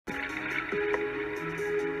Hello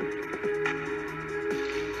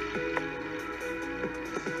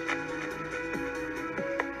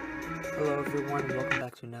everyone and welcome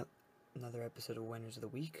back to another episode of Winners of the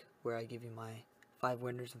Week, where I give you my 5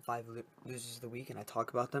 winners and 5 losers of the week and I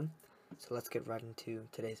talk about them. So let's get right into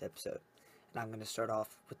today's episode. And I'm going to start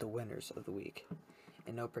off with the winners of the week.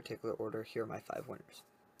 In no particular order, here are my 5 winners.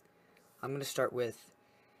 I'm going to start with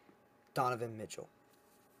Donovan Mitchell.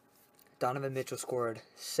 Donovan Mitchell scored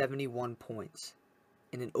 71 points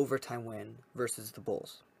in an overtime win versus the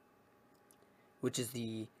Bulls, which is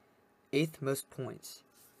the 8th most points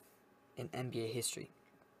in NBA history.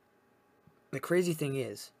 The crazy thing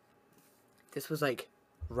is, this was like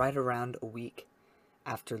right around a week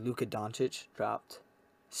after Luka Doncic dropped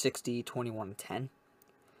 60, 21, and 10.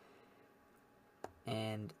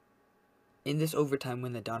 And in this overtime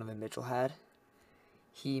win that Donovan Mitchell had,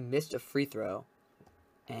 he missed a free throw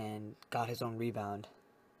and got his own rebound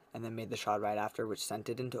and then made the shot right after, which sent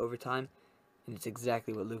it into overtime. And it's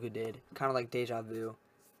exactly what Luka did. Kind of like deja vu.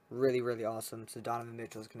 Really, really awesome. So Donovan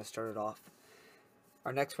Mitchell is going to start it off.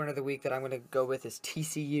 Our next winner of the week that I'm going to go with is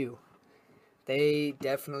TCU. They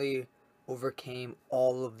definitely overcame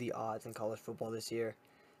all of the odds in college football this year.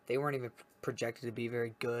 They weren't even projected to be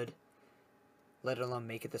very good, let alone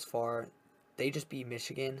make it this far. They just beat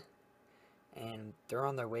Michigan, and they're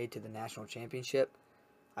on their way to the national championship.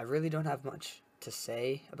 I really don't have much to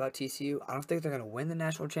say about TCU. I don't think they're going to win the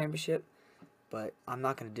national championship, but I'm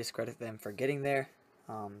not going to discredit them for getting there.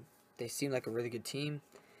 They seem like a really good team,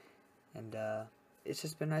 and it's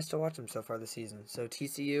just been nice to watch them so far this season. So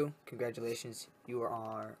TCU, congratulations, you are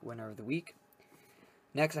our winner of the week.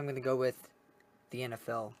 Next, I'm going to go with the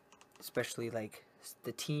NFL, especially like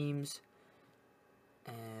the teams,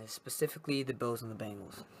 and specifically the Bills and the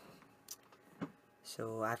Bengals.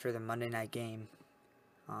 So after the Monday night game,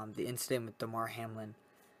 the incident with Damar Hamlin,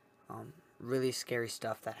 really scary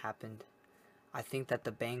stuff that happened. I think that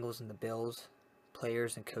the Bengals and the Bills,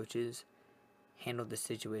 players and coaches, handled the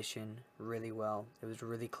situation really well. It was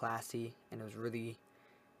really classy, and it was really,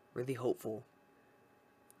 really hopeful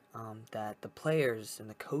that the players and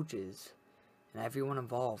the coaches and everyone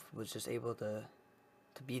involved was just able to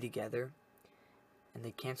be together, and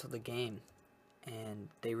they canceled the game, and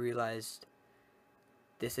they realized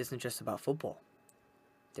this isn't just about football.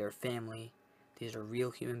 They're a family. These are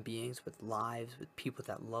real human beings with lives, with people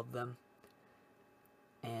that love them,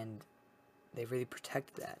 and they really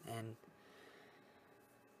protected that. And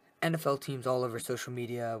NFL teams all over social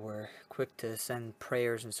media were quick to send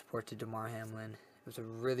prayers and support to Damar Hamlin. It was a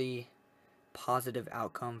really positive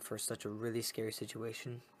outcome for such a really scary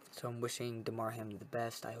situation. So I'm wishing Damar Hamlin the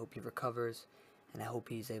best. I hope he recovers, and I hope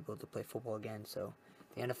he's able to play football again. So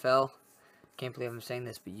the NFL, can't believe I'm saying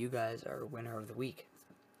this, but you guys are winner of the week.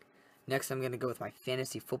 Next, I'm going to go with my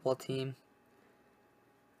fantasy football team.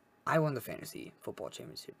 I won the fantasy football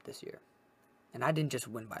championship this year. And I didn't just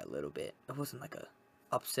win by a little bit. It wasn't like a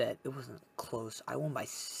upset. It wasn't close. I won by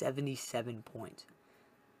 77 points,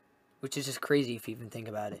 which is just crazy if you even think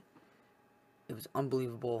about it. It was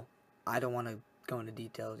unbelievable. I don't want to go into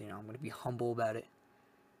details. I'm going to be humble about it.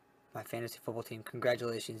 My fantasy football team,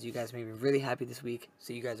 congratulations. You guys made me really happy this week,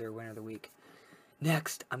 so you guys are a winner of the week.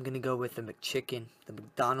 Next, I'm going to go with the McChicken, the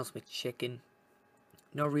McDonald's McChicken.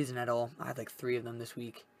 No reason at all. I had like 3 of them this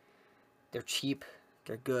week. They're cheap.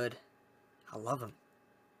 They're good. I love them.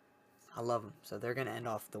 So they're going to end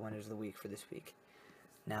off the winners of the week for this week.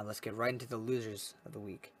 Now let's get right into the losers of the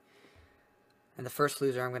week. And the first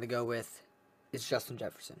loser I'm going to go with is Justin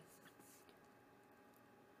Jefferson.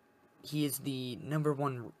 He is the number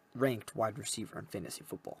 1 ranked wide receiver in fantasy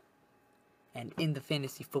football. And in the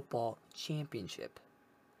fantasy football championship,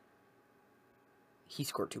 he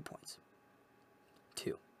scored 2 points.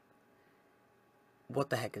 2. What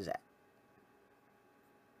the heck is that?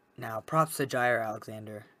 Now, props to Jair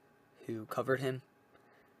Alexander, who covered him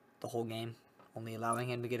the whole game, only allowing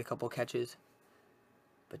him to get a couple catches.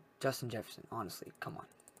 But Justin Jefferson, honestly, come on.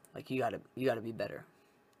 Like, you gotta be better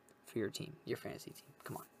for your team, your fantasy team.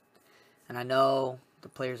 Come on. And I know the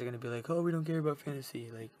players are going to be like, oh, we don't care about fantasy.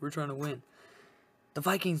 Like, we're trying to win. The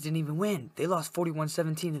Vikings didn't even win. They lost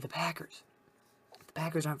 41-17 to the Packers. The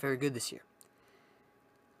Packers aren't very good this year.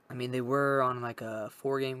 I mean, they were on like a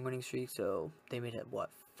 4-game winning streak, so they made it,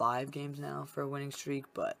 5 games now for a winning streak,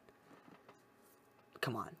 but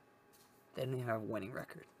come on. They don't even have a winning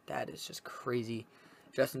record. That is just crazy.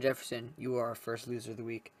 Justin Jefferson, you are our first loser of the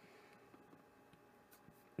week.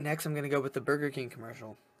 Next, I'm going to go with the Burger King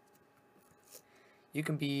commercial. You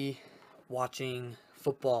can be watching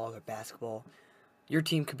football or basketball. Your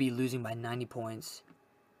team could be losing by 90 points.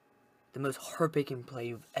 The most heartbreaking play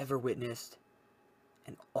you've ever witnessed.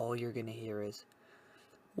 and all you're gonna hear is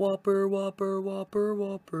Whopper, Whopper, Whopper,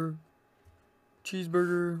 Whopper,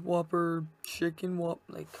 cheeseburger, Whopper, chicken, Whopper.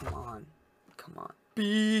 Like, come on.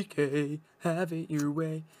 BK, have it your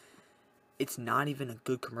way. It's not even a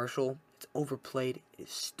good commercial. It's overplayed. It is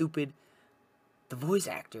stupid. The voice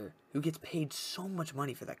actor who gets paid so much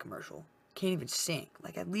money for that commercial can't even sing.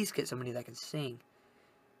 Like, at least get somebody that can sing.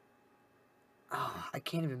 Oh, I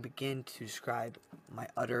can't even begin to describe my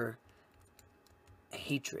utter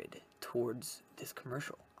hatred towards this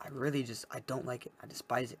commercial. I don't like it. I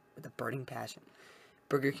despise it with a burning passion.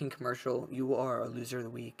 Burger King commercial, you are a loser of the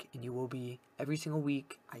week, and you will be every single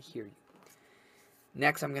week. I hear you.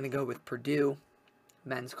 Next, I'm going to go with Purdue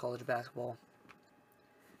men's college basketball.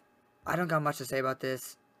 I don't got much to say about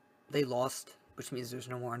this. They lost, which means there's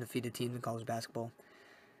no more undefeated teams in college basketball.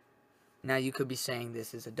 Now, you could be saying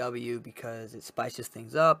this is a W because it spices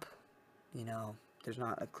things up. You know, there's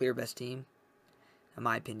not a clear best team. In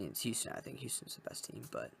my opinion, it's Houston. I think Houston's the best team,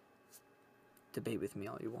 but debate with me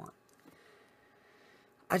all you want.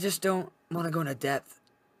 I just don't want to go into depth.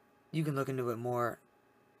 You can look into it more.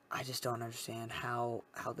 I just don't understand how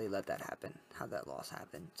they let that happen, how that loss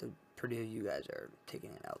happened. So, Purdue, you guys are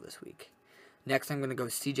taking it out this week. Next, I'm going to go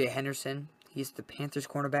with C.J. Henderson. He's the Panthers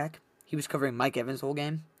cornerback. He was covering Mike Evans the whole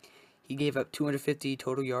game. He gave up 250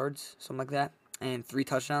 total yards, something like that, and 3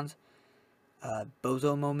 touchdowns.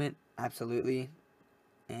 Bozo moment, absolutely.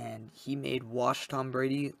 And he made washed Tom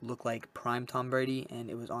Brady look like prime Tom Brady, and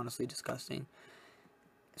it was honestly disgusting.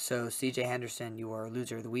 So, C.J. Henderson, you are a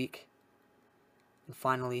loser of the week. And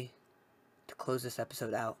finally, to close this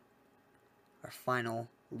episode out, our final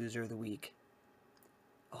loser of the week,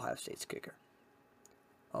 Ohio State's kicker.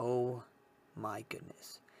 Oh my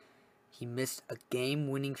goodness. He missed a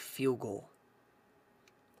game-winning field goal.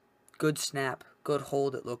 Good snap, good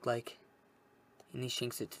hold it looked like, and he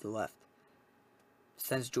shinks it to the left.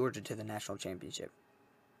 Sends Georgia to the national championship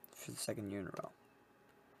for the second year in a row.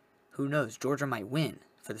 Who knows? Georgia might win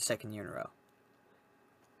for the second year in a row.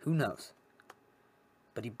 Who knows?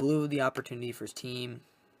 But he blew the opportunity for his team.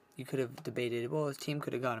 You could have debated, well, his team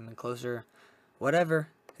could have got him in closer. Whatever.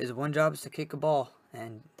 His one job is to kick a ball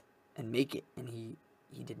and make it. And he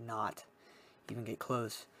did not even get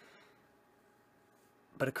close.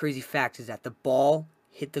 But a crazy fact is that the ball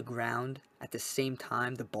hit the ground at the same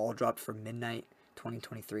time the ball dropped for midnight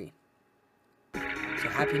 2023. So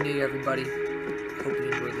Happy New Year, everybody. Hope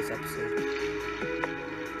you enjoyed this episode.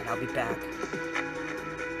 And I'll be back